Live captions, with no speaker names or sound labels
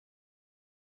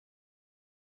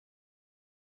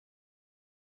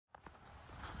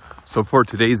So for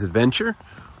today's adventure,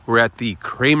 we're at the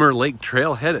Cramer Lake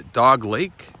Trailhead at Dog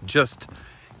Lake, just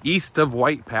east of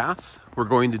White Pass. We're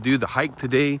going to do the hike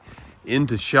today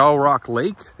into Shellrock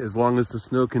Lake, as long as the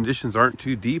snow conditions aren't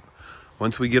too deep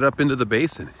once we get up into the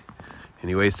basin.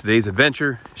 Anyways, today's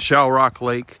adventure, Shellrock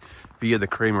Lake via the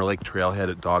Cramer Lake Trailhead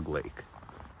at Dog Lake.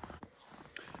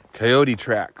 Coyote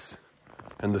tracks,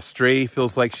 and the stray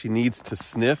feels like she needs to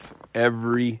sniff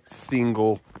every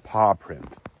single paw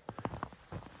print.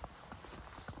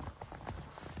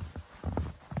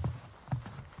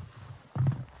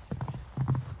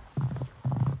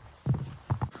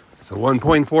 So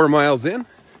 1.4 miles in,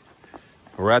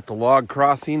 we're at the log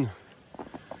crossing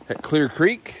at Clear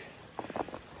Creek,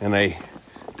 and I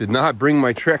did not bring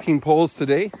my trekking poles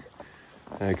today.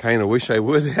 I kind of wish I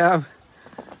would have,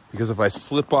 because if I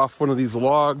slip off one of these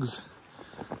logs,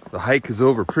 the hike is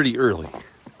over pretty early.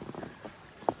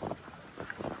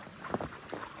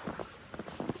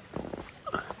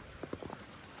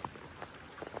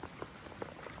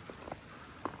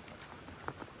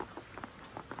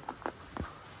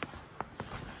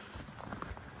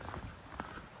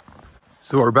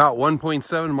 So we're about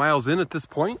 1.7 miles in at this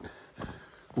point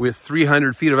with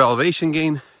 300 feet of elevation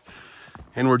gain,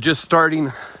 and we're just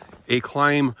starting a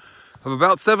climb of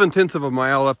about 7/10 of a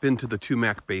mile up into the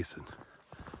Tumac Basin.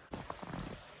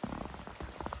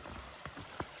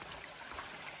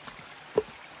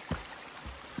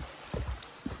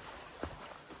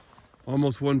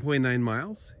 Almost 1.9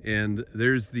 miles, and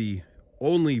there's the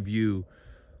only view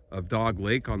of Dog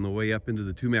Lake on the way up into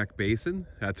the Tumac Basin.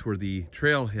 That's where the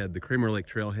trailhead, the Cramer Lake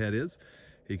Trailhead is.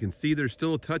 You can see there's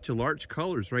still a touch of larch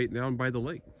colors right down by the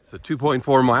lake. So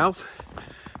 2.4 miles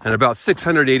and about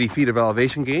 680 feet of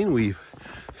elevation gain. We've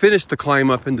finished the climb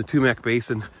up into Tumac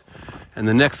Basin, and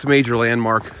the next major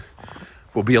landmark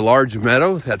will be a large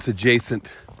meadow that's adjacent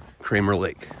Cramer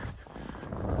Lake.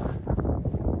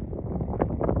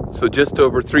 So just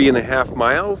over 3.5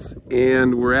 miles,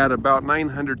 and we're at about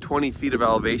 920 feet of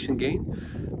elevation gain.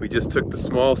 We just took the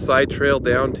small side trail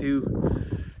down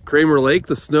to Cramer Lake.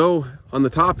 The snow on the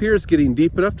top here is getting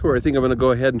deep enough to where I think I'm going to go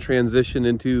ahead and transition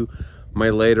into my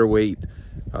lighter weight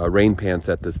rain pants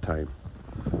at this time.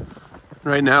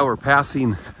 Right now we're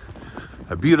passing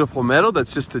a beautiful meadow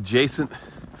that's just adjacent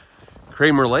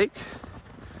Cramer Lake.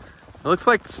 It looks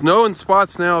like snow in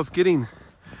spots now is getting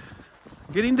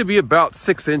to be about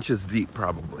 6 inches deep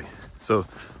probably. So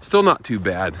still not too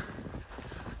bad.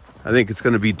 I think it's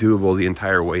going to be doable the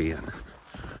entire way in.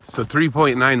 So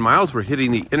 3.9 miles, we're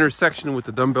hitting the intersection with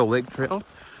the Dumbbell Lake Trail.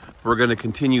 We're going to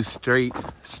continue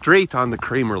straight on the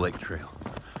Cramer Lake Trail.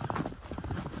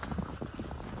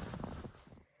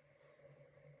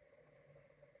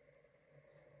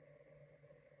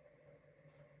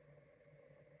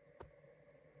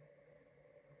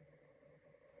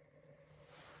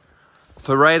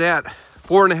 So right at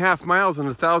 4.5 miles and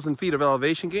 1,000 feet of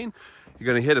elevation gain, you're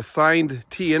going to hit a signed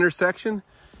T intersection,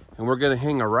 and we're going to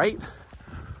hang a right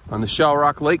on the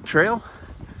Shellrock Lake Trail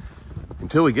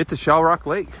until we get to Shellrock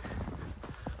Lake.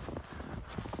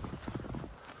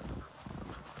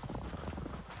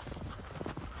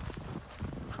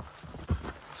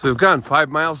 So we've gone 5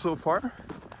 miles so far.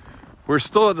 We're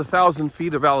still at 1,000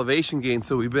 feet of elevation gain,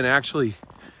 so we've been actually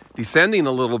descending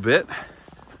a little bit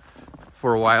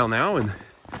for a while now, and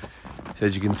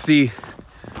as you can see,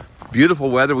 beautiful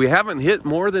weather. We haven't hit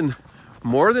more than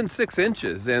 6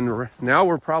 inches, and now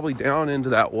we're probably down into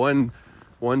that 1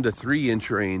 to 3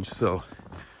 inch range. So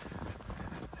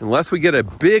unless we get a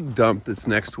big dump this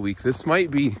next week, this might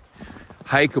be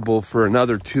hikeable for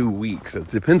another 2 weeks. It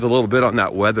depends a little bit on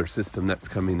that weather system that's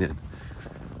coming in,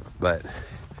 but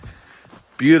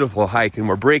beautiful hike, and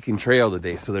we're breaking trail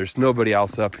today, so there's nobody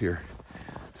else up here.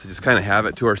 So just kind of have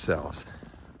it to ourselves.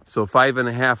 So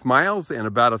 5.5 miles and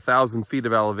about 1,000 feet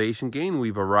of elevation gain.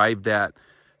 We've arrived at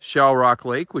Shellrock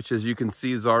Lake, which, as you can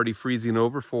see, is already freezing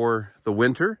over for the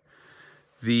winter.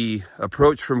 The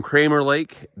approach from Cramer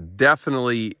Lake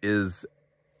definitely is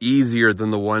easier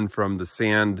than the one from the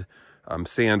Sand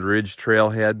Ridge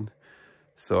Trailhead.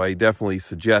 So I definitely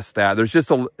suggest that. There's just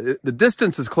the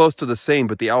distance is close to the same,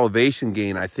 but the elevation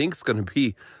gain, I think, is going to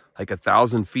be like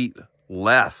 1,000 feet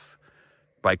less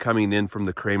by coming in from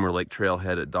the Cramer Lake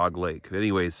Trailhead at Dog Lake.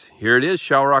 Anyways, here it is,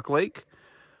 Shellrock Lake.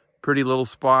 Pretty little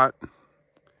spot.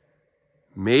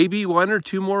 Maybe 1 or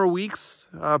 2 more weeks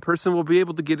a person will be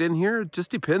able to get in here. It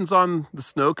just depends on the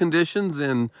snow conditions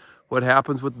and what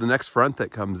happens with the next front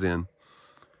that comes in.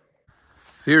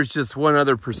 So here's just one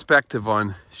other perspective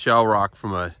on Shellrock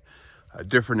from a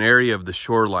different area of the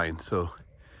shoreline. So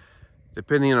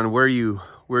depending on where you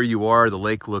are, the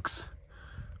lake looks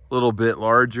a little bit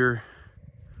larger.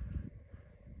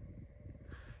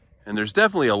 And there's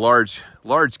definitely a large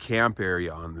camp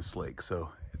area on this lake.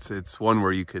 So it's one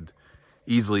where you could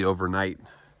easily overnight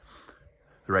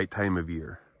the right time of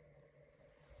year.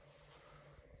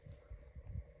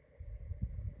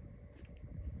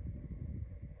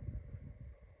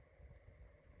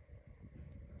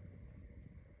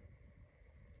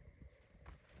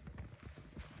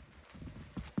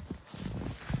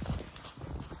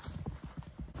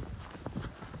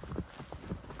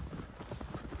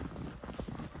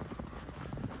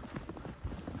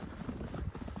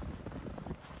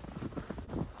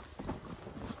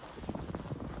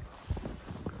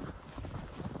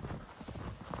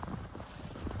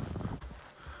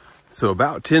 So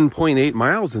about 10.8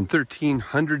 miles and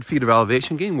 1,300 feet of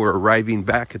elevation gain. We're arriving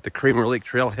back at the Cramer Lake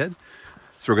Trailhead.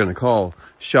 So we're going to call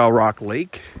Shellrock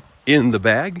Lake in the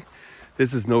bag.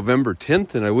 This is November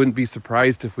 10th, and I wouldn't be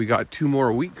surprised if we got 2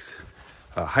 more weeks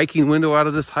hiking window out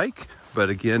of this hike.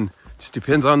 But again, just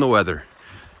depends on the weather.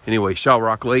 Anyway,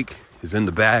 Shellrock Lake is in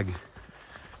the bag.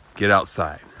 Get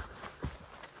outside.